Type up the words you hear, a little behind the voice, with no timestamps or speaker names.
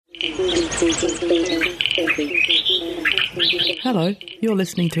Hello, you're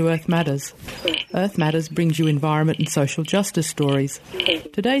listening to Earth Matters. Earth Matters brings you environment and social justice stories.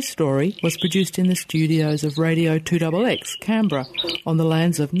 Today's story was produced in the studios of Radio 2XX, Canberra, on the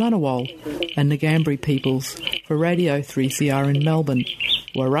lands of Ngunnawal and Ngambri peoples for Radio 3CR in Melbourne,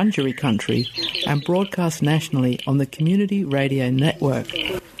 Wurundjeri country, and broadcast nationally on the Community Radio Network.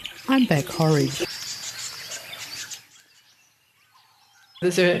 I'm Beck Horridge.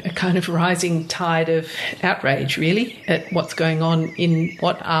 There's a kind of rising tide of outrage, really, at what's going on in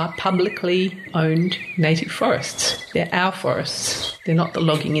what are publicly owned native forests. They're our forests. They're not the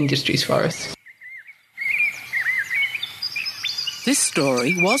logging industry's forests. This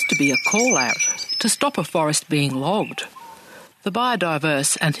story was to be a call-out to stop a forest being logged. The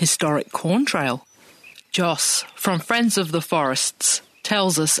biodiverse and historic Corn Trail. Joss, from Friends of the Forests,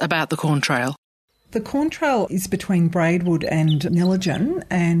 tells us about the Corn Trail. The Corn Trail is between Braidwood and Nillugun,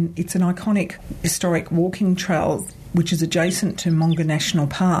 and it's an iconic historic walking trail which is adjacent to Monga National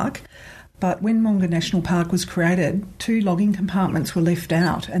Park. But when Monga National Park was created, 2 logging compartments were left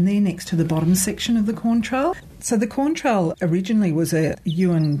out, and they're next to the bottom section of the Corn Trail. So the Corn Trail originally was a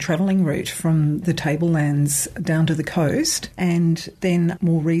Yuin travelling route from the tablelands down to the coast, and then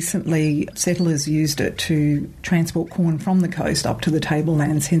more recently settlers used it to transport corn from the coast up to the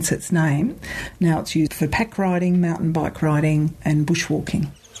tablelands, hence its name. Now it's used for pack riding, mountain bike riding and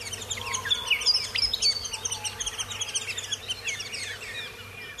bushwalking.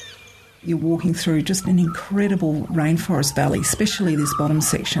 You're walking through just an incredible rainforest valley, especially this bottom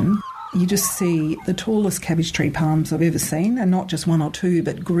section. You just see the tallest cabbage tree palms I've ever seen, and not just 1 or 2,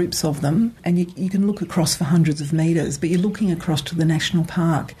 but groups of them. And you can look across for hundreds of metres, but you're looking across to the national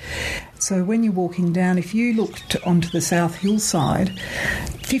park. So when you're walking down, if you look onto the south hillside,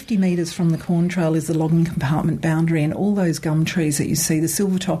 50 metres from the Corn Trail is the logging compartment boundary, and all those gum trees that you see, the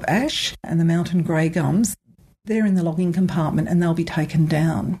silvertop ash and the mountain grey gums, they're in the logging compartment and they'll be taken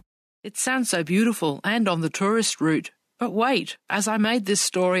down. It sounds so beautiful and on the tourist route. But wait, as I made this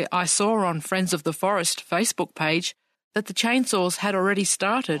story, I saw on Friends of the Forest Facebook page that the chainsaws had already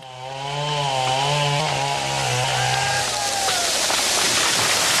started.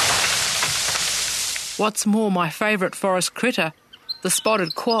 What's more, my favourite forest critter, the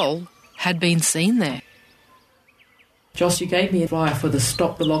spotted quoll, had been seen there. Joss, you gave me a flyer for the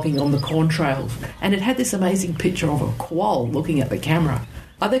Stop the Logging on the Corn Trail, and it had this amazing picture of a quoll looking at the camera.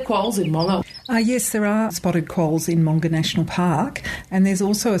 Are there quolls in Monga? Yes, there are spotted quolls in Monga National Park, and there's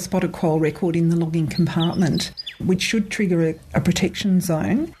also a spotted quoll record in the logging compartment, which should trigger a protection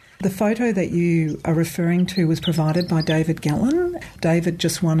zone. The photo that you are referring to was provided by David Gallen. David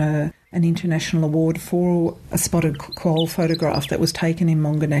just won an international award for a spotted quoll photograph that was taken in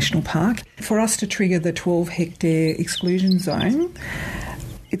Monga National Park. For us to trigger the 12-hectare exclusion zone,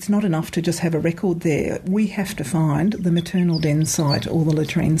 it's not enough to just have a record there. We have to find the maternal den site or the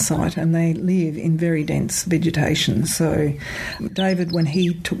latrine site, and they live in very dense vegetation. So David, when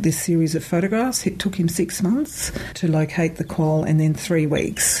he took this series of photographs, it took him 6 months to locate the quoll and then 3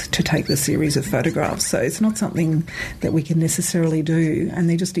 weeks to take the series of photographs. So it's not something that we can necessarily do, and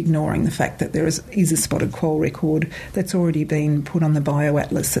they're just ignoring the fact that there is a spotted quoll record that's already been put on the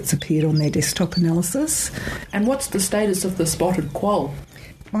BioAtlas that's appeared on their desktop analysis. And what's the status of the spotted quoll?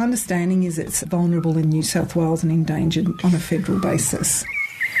 My understanding is it's vulnerable in New South Wales and endangered on a federal basis.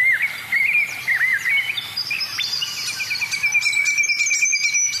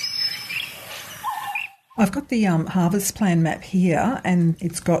 I've got the harvest plan map here, and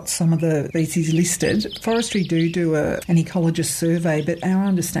it's got some of the species listed. Forestry do an ecologist survey, but our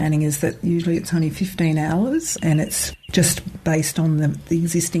understanding is that usually it's only 15 hours, and it's just based on the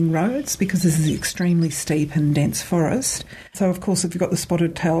existing roads, because this is extremely steep and dense forest. So, of course, if you've got the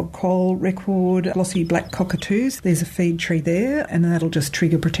spotted-tailed quoll record, glossy black cockatoos, there's a feed tree there, and that'll just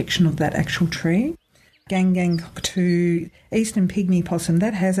trigger protection of that actual tree. Gang cockatoo, eastern pygmy possum,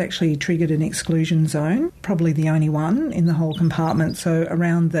 that has actually triggered an exclusion zone, probably the only one in the whole compartment. So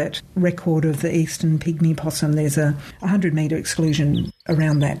around that record of the eastern pygmy possum, there's a 100-metre exclusion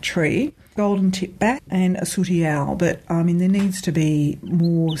around that tree. Golden tip bat and a sooty owl, but there needs to be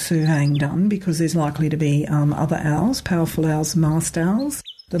more surveying done, because there's likely to be other owls, powerful owls, mast owls.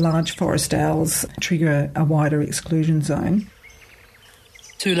 The large forest owls trigger a wider exclusion zone.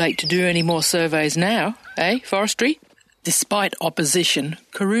 Too late to do any more surveys now, eh, Forestry? Despite opposition,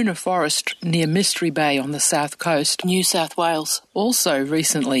 Karoona Forest near Mystery Bay on the south coast, New South Wales, also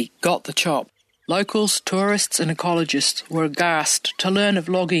recently got the chop. Locals, tourists and ecologists were aghast to learn of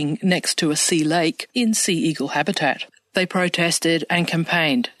logging next to a sea lake in sea eagle habitat. They protested and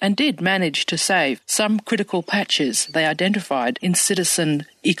campaigned and did manage to save some critical patches they identified in citizen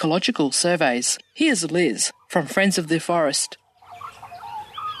ecological surveys. Here's Liz from Friends of the Forest.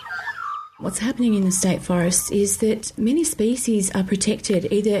 What's happening in the state forests is that many species are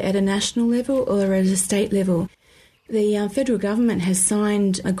protected either at a national level or at a state level. The federal government has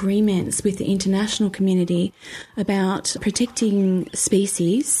signed agreements with the international community about protecting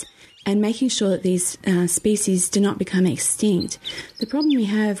species and making sure that these species do not become extinct. The problem we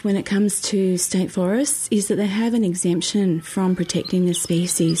have when it comes to state forests is that they have an exemption from protecting the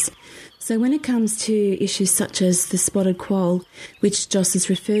species. So when it comes to issues such as the spotted quoll, which Joss has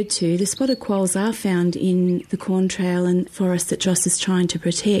referred to, the spotted quolls are found in the Corn Trail and forest that Joss is trying to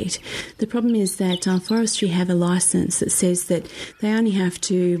protect. The problem is that forestry have a licence that says that they only have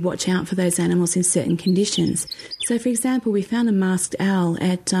to watch out for those animals in certain conditions. So, for example, we found a masked owl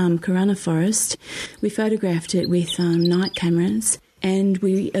at Corunna Forest. We photographed it with night cameras and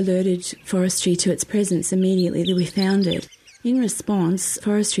we alerted forestry to its presence immediately that we found it. In response,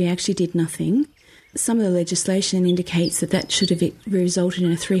 forestry actually did nothing. Some of the legislation indicates that that should have resulted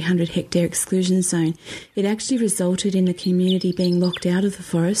in a 300-hectare exclusion zone. It actually resulted in the community being locked out of the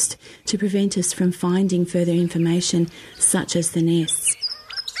forest to prevent us from finding further information, such as the nests.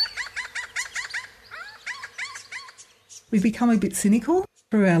 We've become a bit cynical.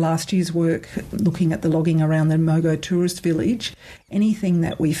 Through our last year's work looking at the logging around the Mogo tourist village, anything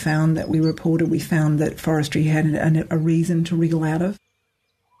that we found, that we reported, we found that forestry had a reason to wriggle out of.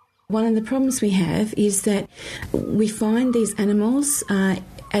 One of the problems we have is that we find these animals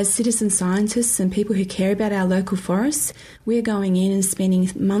as citizen scientists and people who care about our local forests. We're going in and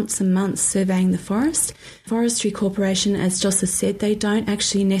spending months and months surveying the forest. Forestry Corporation, as Joss has said, they don't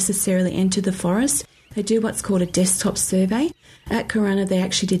actually necessarily enter the forest. They do what's called a desktop survey. At Corunna, they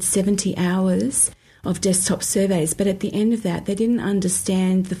actually did 70 hours of desktop surveys, but at the end of that, they didn't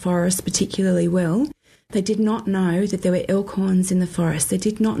understand the forest particularly well. They did not know that there were elkhorns in the forest. They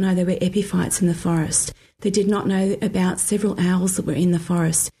did not know there were epiphytes in the forest. They did not know about several owls that were in the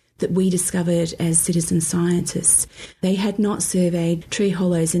forest that we discovered as citizen scientists. They had not surveyed tree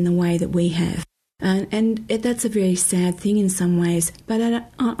hollows in the way that we have. And that's a very sad thing in some ways. But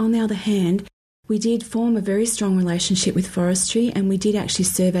on the other hand, we did form a very strong relationship with forestry, and we did actually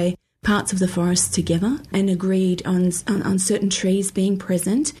survey parts of the forest together and agreed on certain trees being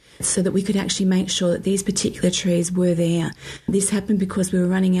present so that we could actually make sure that these particular trees were there. This happened because we were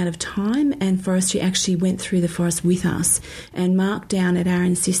running out of time, and forestry actually went through the forest with us and marked down at our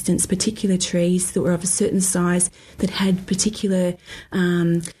insistence particular trees that were of a certain size that had particular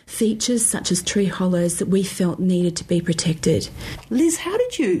features such as tree hollows that we felt needed to be protected. Liz, how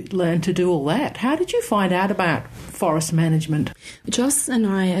did you learn to do all that? How did you find out about forest management? Joss and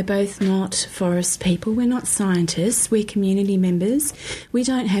I are both not forest people. We're not scientists. We're community members. We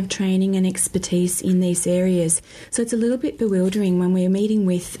don't have training and expertise in these areas. So it's a little bit bewildering when we're meeting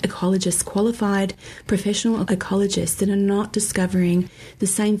with ecologists, qualified professional ecologists that are not discovering the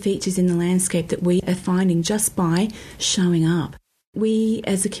same features in the landscape that we are finding just by showing up. We,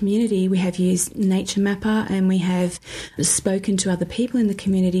 as a community, we have used Nature Mapper, and we have spoken to other people in the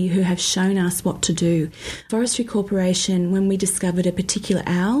community who have shown us what to do. Forestry Corporation, when we discovered a particular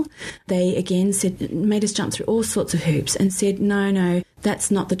owl, they again made us jump through all sorts of hoops and said, no,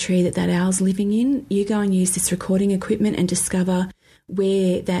 that's not the tree that owl's living in. You go and use this recording equipment and discover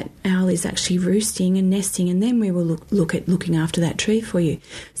where that owl is actually roosting and nesting, and then we will look at looking after that tree for you.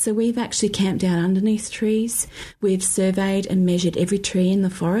 So we've actually camped out underneath trees. We've surveyed and measured every tree in the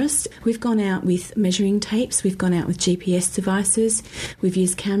forest. We've gone out with measuring tapes. We've gone out with GPS devices. We've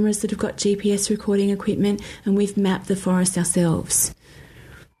used cameras that have got GPS recording equipment, and we've mapped the forest ourselves.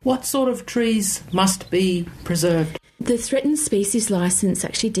 What sort of trees must be preserved? The threatened species licence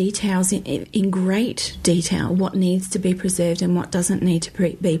actually details in great detail what needs to be preserved and what doesn't need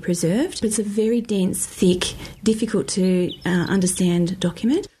to be preserved. It's a very dense, thick, difficult to understand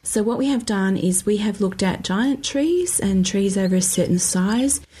document. So what we have done is we have looked at giant trees and trees over a certain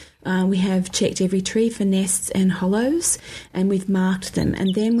size. We have checked every tree for nests and hollows, and we've marked them.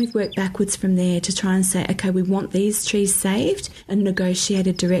 And then we've worked backwards from there to try and say, okay, we want these trees saved, and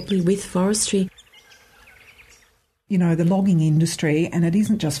negotiated directly with forestry. You know, the logging industry, and it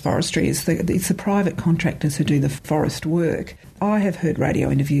isn't just forestry, it's the private contractors who do the forest work. I have heard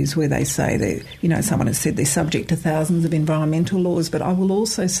radio interviews where they say that, someone has said they're subject to thousands of environmental laws, but I will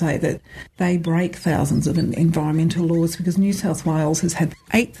also say that they break thousands of environmental laws because New South Wales has had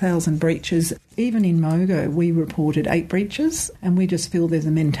 8,000 breaches. Even in Mogo, we reported 8 breaches, and we just feel there's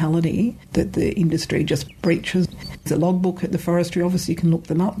a mentality that the industry just breaches. There's a logbook at the Forestry Office, you can look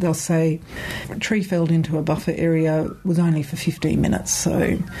them up. They'll say a tree felled into a buffer area was only for 15 minutes,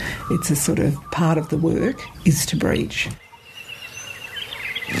 so it's a sort of part of the work is to breach.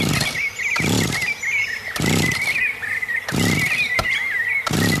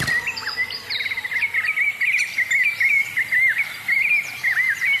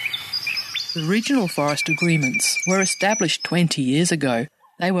 The regional forest agreements were established 20 years ago.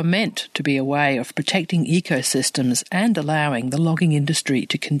 They were meant to be a way of protecting ecosystems and allowing the logging industry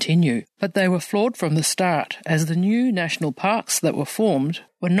to continue. But they were flawed from the start, as the new national parks that were formed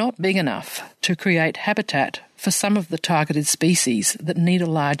were not big enough to create habitat for some of the targeted species that need a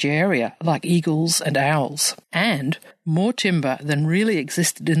large area, like eagles and owls. And more timber than really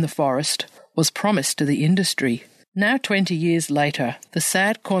existed in the forest was promised to the industry. Now, 20 years later, the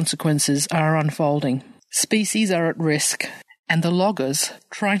sad consequences are unfolding. Species are at risk, and the loggers,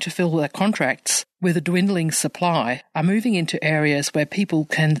 trying to fill their contracts with a dwindling supply, are moving into areas where people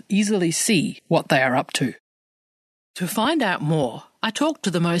can easily see what they are up to. To find out more, I talked to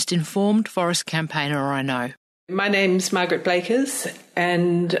the most informed forest campaigner I know. My name's Margaret Blakers,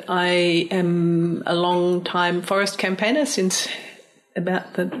 and I am a long-time forest campaigner since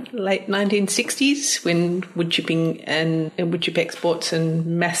about the late 1960s, when wood chipping and wood chip exports and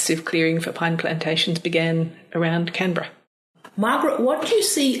massive clearing for pine plantations began around Canberra. Margaret, what do you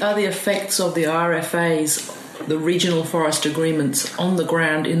see are the effects of the RFAs, the regional forest agreements, on the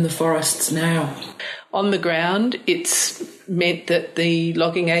ground in the forests now? On the ground, it's meant that the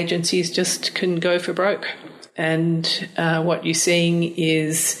logging agencies just can go for broke. And what you're seeing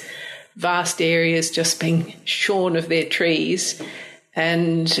is vast areas just being shorn of their trees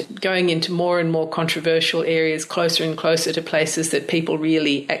and going into more and more controversial areas, closer and closer to places that people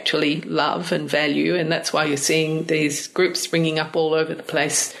really actually love and value. And that's why you're seeing these groups springing up all over the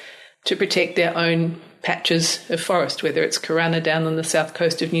place to protect their own patches of forest, whether it's Corunna down on the south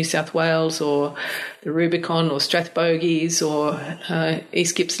coast of New South Wales, or the Rubicon or Strathbogies, or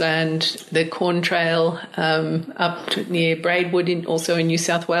East Gippsland, the Corn Trail up near Braidwood, also in New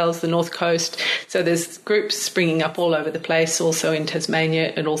South Wales, the north coast. So there's groups springing up all over the place, also in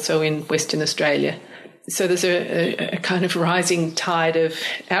Tasmania and also in Western Australia. So there's a kind of rising tide of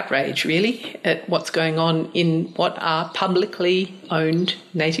outrage, really, at what's going on in what are publicly owned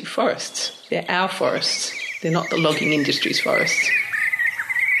native forests. They're our forests. They're not the logging industry's forests.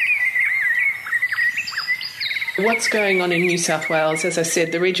 What's going on in New South Wales? As I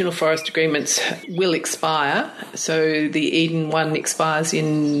said, the regional forest agreements will expire. So the Eden one expires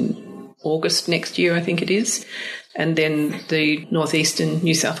in August next year, I think it is. And then the northeastern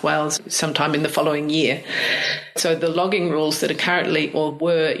New South Wales sometime in the following year. So the logging rules that are currently or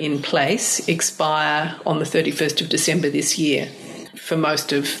were in place expire on the 31st of December this year for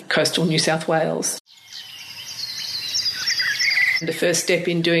most of coastal New South Wales. The first step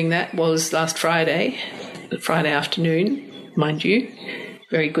in doing that was last Friday afternoon, mind you.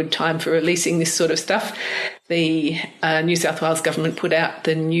 Very good time for releasing this sort of stuff. The New South Wales government put out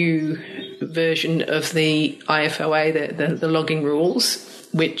the new version of the IFOA, the logging rules,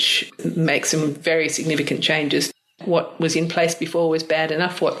 which makes some very significant changes. What was in place before was bad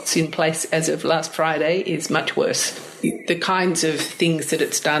enough. What's in place as of last Friday is much worse. The kinds of things that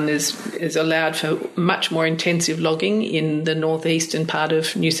it's done is allowed for much more intensive logging in the northeastern part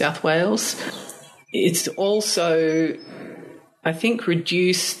of New South Wales. It's also, I think,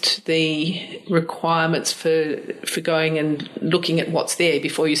 reduced the requirements for going and looking at what's there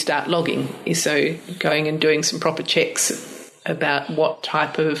before you start logging. So going and doing some proper checks about what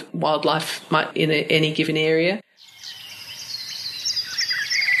type of wildlife might in any given area.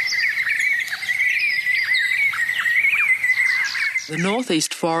 The North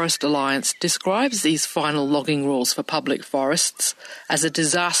East Forest Alliance describes these final logging rules for public forests as a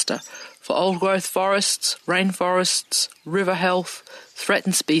disaster for old-growth forests, rainforests, river health,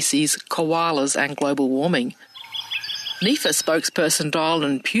 threatened species, koalas and global warming. NEFA spokesperson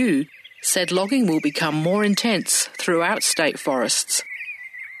Dylan Pugh said logging will become more intense throughout state forests.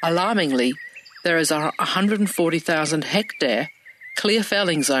 Alarmingly, there is a 140,000 hectare clear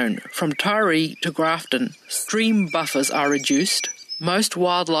felling zone from Tyree to Grafton. Stream buffers are reduced, most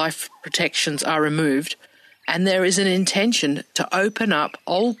wildlife protections are removed, and there is an intention to open up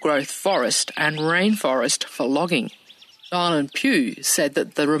old-growth forest and rainforest for logging. Dylan Pugh said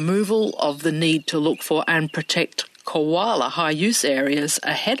that the removal of the need to look for and protect koala high-use areas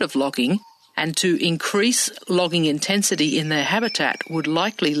ahead of logging and to increase logging intensity in their habitat would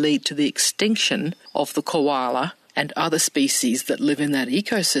likely lead to the extinction of the koala and other species that live in that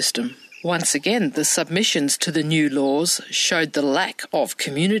ecosystem. Once again, the submissions to the new laws showed the lack of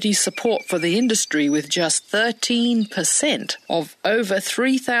community support for the industry, with just 13% of over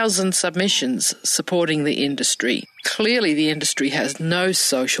 3,000 submissions supporting the industry. Clearly, the industry has no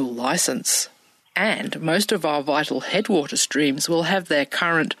social licence. And most of our vital headwater streams will have their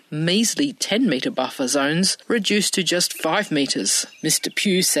current measly 10-metre buffer zones reduced to just 5 metres. Mr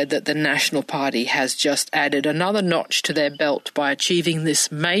Pugh said that the National Party has just added another notch to their belt by achieving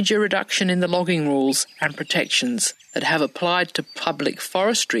this major reduction in the logging rules and protections that have applied to public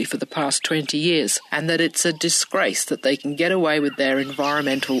forestry for the past 20 years, and that it's a disgrace that they can get away with their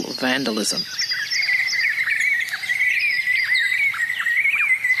environmental vandalism.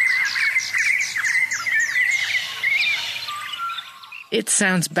 It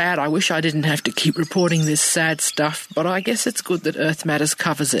sounds bad. I wish I didn't have to keep reporting this sad stuff, but I guess it's good that Earth Matters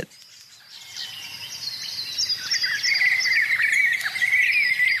covers it.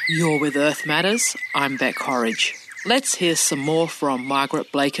 You're with Earth Matters. I'm Beck Horridge. Let's hear some more from Margaret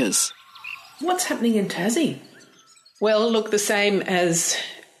Blakers. What's happening in Tassie? Well, look, the same as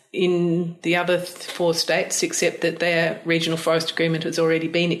in the other 4 states, except that their regional forest agreement has already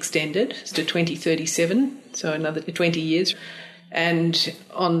been extended to 2037, so another 20 years. And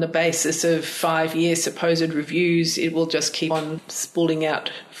on the basis of 5-year supposed reviews, it will just keep on spooling out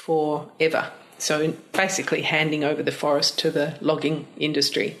forever. So basically handing over the forest to the logging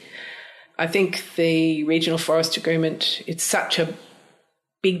industry. I think the regional forest agreement, it's such a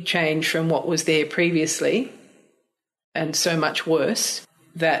big change from what was there previously and so much worse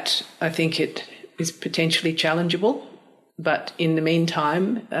that I think it is potentially challengeable. But in the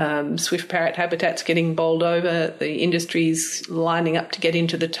meantime, swift parrot habitat's getting bowled over. The industry's lining up to get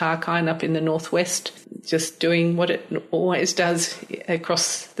into the Tarkine up in the northwest, just doing what it always does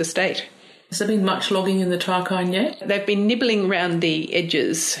across the state. Has there been much logging in the Tarkine yet? They've been nibbling around the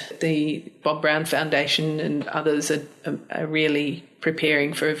edges. The Bob Brown Foundation and others are really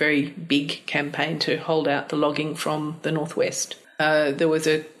preparing for a very big campaign to hold out the logging from the northwest. There was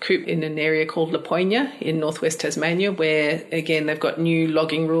a coup in an area called Laponia in northwest Tasmania where, again, they've got new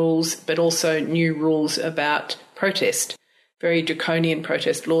logging rules, but also new rules about protest, very draconian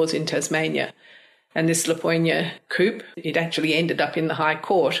protest laws in Tasmania. And this Laponia coup, it actually ended up in the High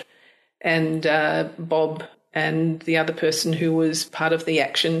Court. And Bob and the other person who was part of the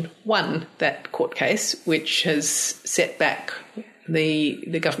action won that court case, which has set back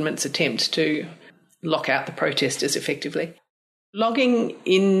the government's attempt to lock out the protesters effectively. Logging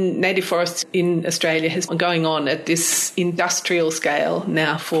in native forests in Australia has been going on at this industrial scale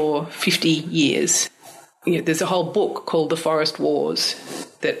now for 50 years. There's a whole book called The Forest Wars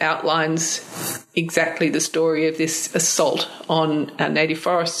that outlines exactly the story of this assault on our native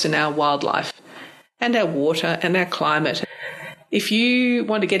forests and our wildlife and our water and our climate. If you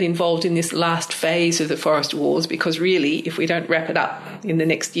want to get involved in this last phase of the forest wars, because really, if we don't wrap it up in the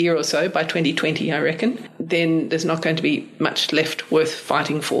next year or so, by 2020, I reckon, then there's not going to be much left worth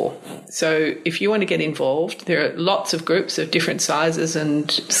fighting for. So if you want to get involved, there are lots of groups of different sizes and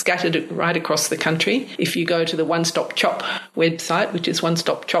scattered right across the country. If you go to the One Stop Chop website, which is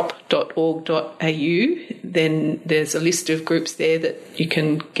onestopchop.org.au, then there's a list of groups there that you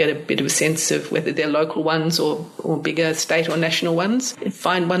can get a bit of a sense of whether they're local ones or bigger state or national ones.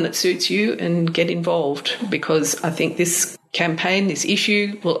 Find one that suits you and get involved, because I think this campaign, this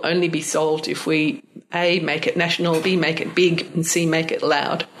issue, will only be solved if we A, make it national, B, make it big, and C, make it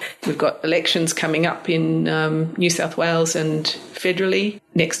loud. We've got elections coming up in New South Wales and federally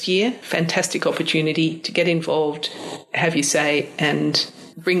next year. Fantastic opportunity to get involved, have your say, and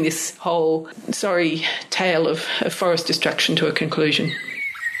bring this whole sorry tale of forest destruction to a conclusion.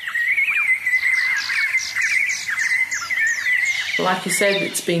 Like you said,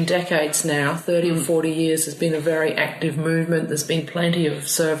 it's been decades now, 30 or 40 years. There's been a very active movement. There's been plenty of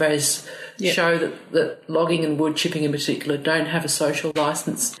surveys show that logging and wood chipping in particular don't have a social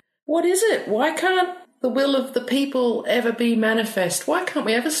licence. What is it? Why can't the will of the people ever be manifest? Why can't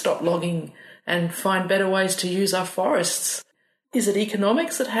we ever stop logging and find better ways to use our forests? Is it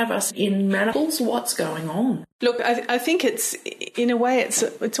economics that have us in manacles? What's going on? Look, I think it's, in a way,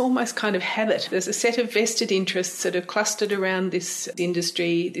 it's almost kind of habit. There's a set of vested interests that are clustered around this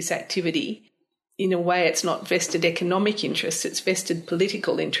industry, this activity. In a way, it's not vested economic interests, it's vested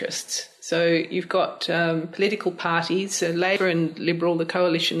political interests. So you've got political parties, so Labor and Liberal, the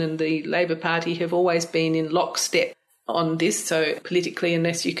Coalition and the Labor Party have always been in lockstep on this. So politically,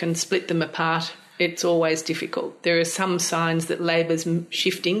 unless you can split them apart, it's always difficult. There are some signs that Labor's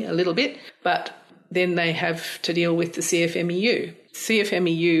shifting a little bit, but then they have to deal with the CFMEU.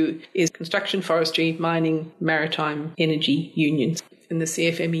 CFMEU is Construction, Forestry, Mining, Maritime, Energy Unions. and the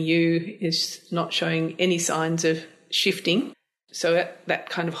CFMEU is not showing any signs of shifting. So that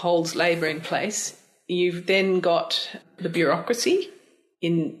kind of holds labour in place. You've then got the bureaucracy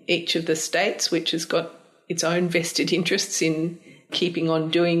in each of the states, which has got its own vested interests in keeping on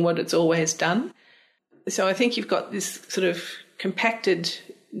doing what it's always done. So I think you've got this sort of compacted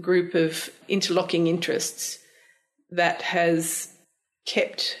group of interlocking interests that has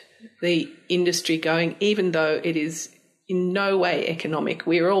kept the industry going, even though it is in no way economic.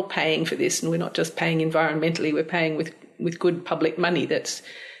 We're all paying for this, and we're not just paying environmentally, we're paying with good public money that's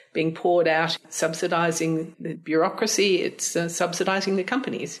being poured out, subsidising the bureaucracy, it's subsidising the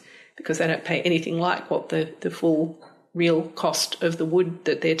companies because they don't pay anything like what the full real cost of the wood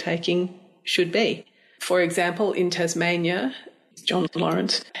that they're taking should be. For example, in Tasmania, John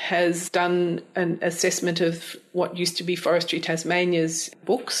Lawrence has done an assessment of what used to be Forestry Tasmania's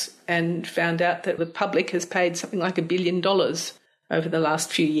books and found out that the public has paid something like $1 billion over the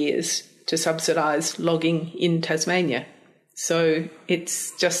last few years to subsidise logging in Tasmania. So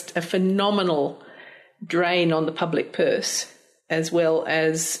it's just a phenomenal drain on the public purse, as well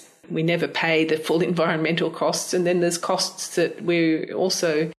as we never pay the full environmental costs. And then there's costs that we're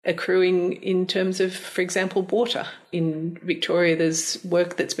also accruing in terms of, for example, water. In Victoria, there's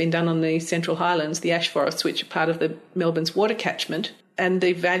work that's been done on the Central Highlands, the ash forests, which are part of the Melbourne's water catchment. And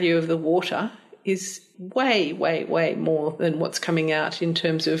the value of the water is way, way, way more than what's coming out in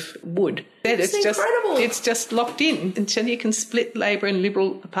terms of wood. It's incredible. It's just locked in until you can split Labor and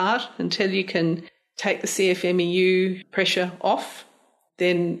Liberal apart, until you can take the CFMEU pressure off,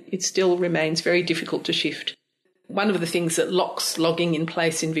 then it still remains very difficult to shift. One of the things that locks logging in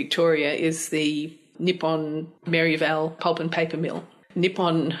place in Victoria is the Nippon Merivale pulp and paper mill.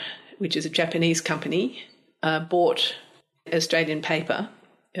 Nippon, which is a Japanese company, bought Australian paper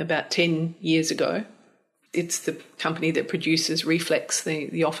about 10 years ago. It's the company that produces Reflex,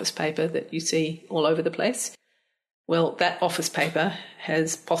 the office paper that you see all over the place. Well, that office paper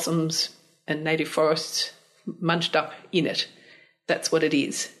has possums and native forests munched up in it. That's what it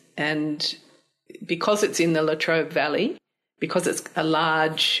is. And because it's in the Latrobe Valley, because it's a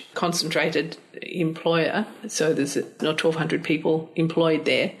large concentrated employer, so there's 1,200 people employed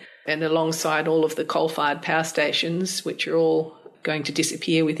there, and alongside all of the coal-fired power stations, which are all going to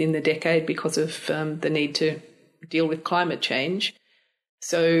disappear within the decade because of the need to deal with climate change.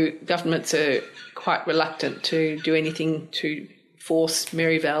 So governments are quite reluctant to do anything to force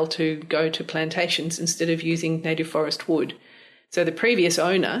Merivale to go to plantations instead of using native forest wood. So the previous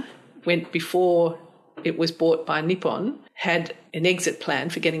owner went, before it was bought by Nippon, had an exit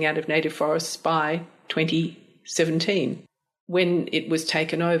plan for getting out of native forests by 2017. When it was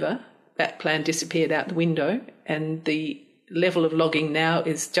taken over, that plan disappeared out the window, and the level of logging now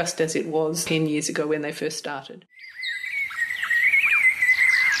is just as it was 10 years ago when they first started.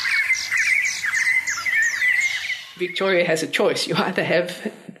 Victoria has a choice. You either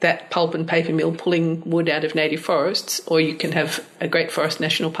have that pulp and paper mill pulling wood out of native forests, or you can have a Great Forest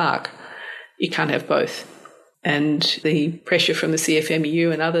National Park. You can't have both. And the pressure from the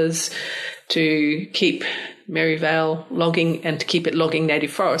CFMEU and others to keep Merivale logging and to keep it logging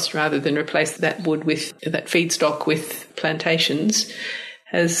native forest rather than replace that wood with that feedstock with plantations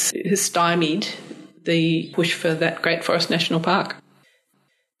has stymied the push for that Great Forest National Park.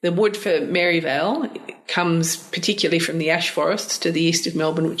 The wood for Merivale comes particularly from the ash forests to the east of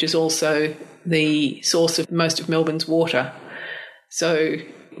Melbourne, which is also the source of most of Melbourne's water. So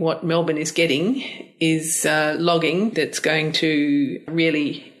what Melbourne is getting is logging that's going to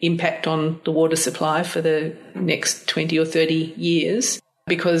really impact on the water supply for the next 20 or 30 years.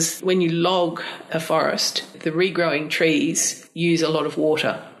 Because when you log a forest, the regrowing trees use a lot of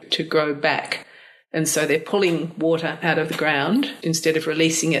water to grow back. And so they're pulling water out of the ground instead of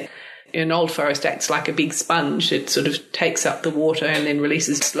releasing it. An old forest acts like a big sponge. It sort of takes up the water and then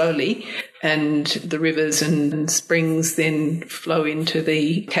releases slowly, and the rivers and springs then flow into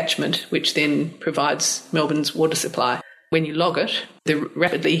the catchment, which then provides Melbourne's water supply. When you log it, the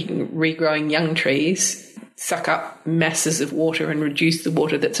rapidly regrowing young trees suck up masses of water and reduce the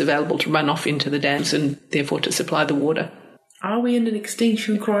water that's available to run off into the dams and therefore to supply the water. Are we in an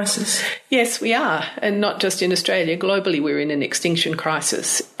extinction crisis? Yes, we are. And not just in Australia. Globally, we're in an extinction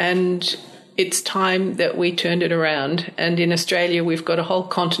crisis. And it's time that we turned it around. And in Australia, we've got a whole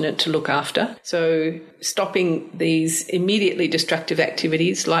continent to look after. So stopping these immediately destructive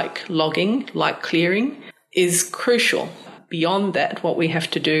activities like logging, like clearing, is crucial. Beyond that, what we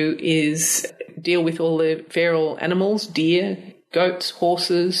have to do is deal with all the feral animals, deer, goats,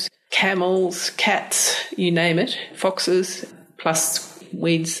 horses, camels, cats, you name it, foxes, plus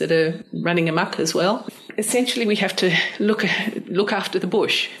weeds that are running amok as well. Essentially, we have to look after the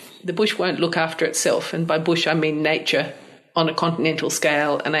bush. The bush won't look after itself, and by bush I mean nature on a continental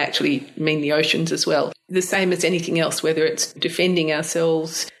scale, and I actually mean the oceans as well. The same as anything else, whether it's defending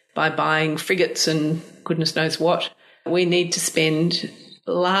ourselves by buying frigates and goodness knows what, we need to spend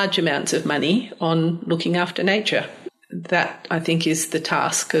large amounts of money on looking after nature. That, I think, is the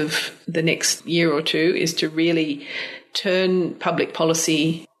task of the next year or two, is to really turn public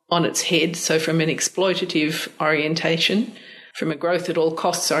policy on its head. So from an exploitative orientation, from a growth at all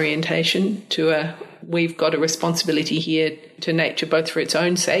costs orientation, to we've got a responsibility here to nature, both for its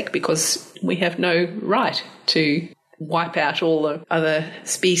own sake, because we have no right to wipe out all the other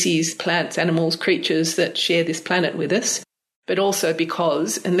species, plants, animals, creatures that share this planet with us, but also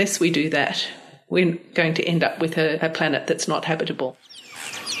because unless we do that, we're going to end up with a planet that's not habitable.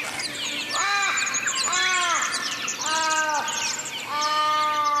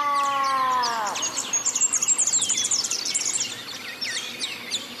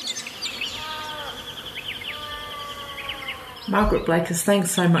 Margaret Blakers,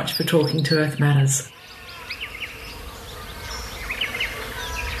 thanks so much for talking to Earth Matters.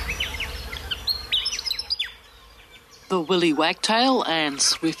 The willy wagtail and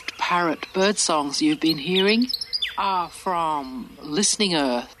swift parrot bird songs you've been hearing are from Listening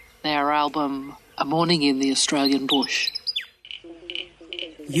Earth, their album A Morning in the Australian Bush.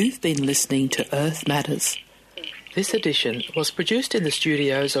 You've been listening to Earth Matters. This edition was produced in the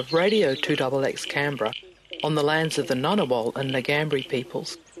studios of Radio 2XX Canberra on the lands of the Ngunnawal and Ngambri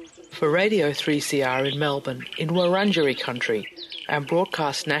peoples for Radio 3CR in Melbourne in Wurundjeri country and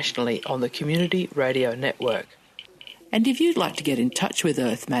broadcast nationally on the Community Radio Network. And if you'd like to get in touch with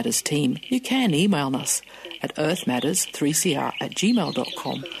Earth Matters team, you can email us at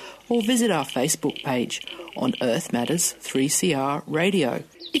earthmatters3cr@gmail.com or visit our Facebook page on Earth Matters 3CR Radio.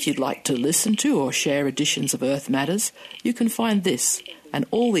 If you'd like to listen to or share editions of Earth Matters, you can find this and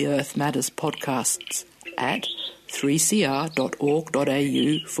all the Earth Matters podcasts at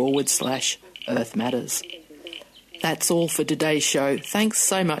 3cr.org.au/Earth Matters. That's all for today's show. Thanks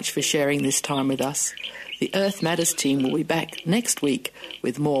so much for sharing this time with us. The Earth Matters team will be back next week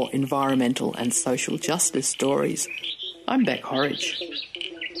with more environmental and social justice stories. I'm Beck Horridge.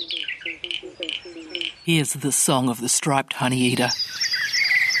 Here's the song of the striped honeyeater.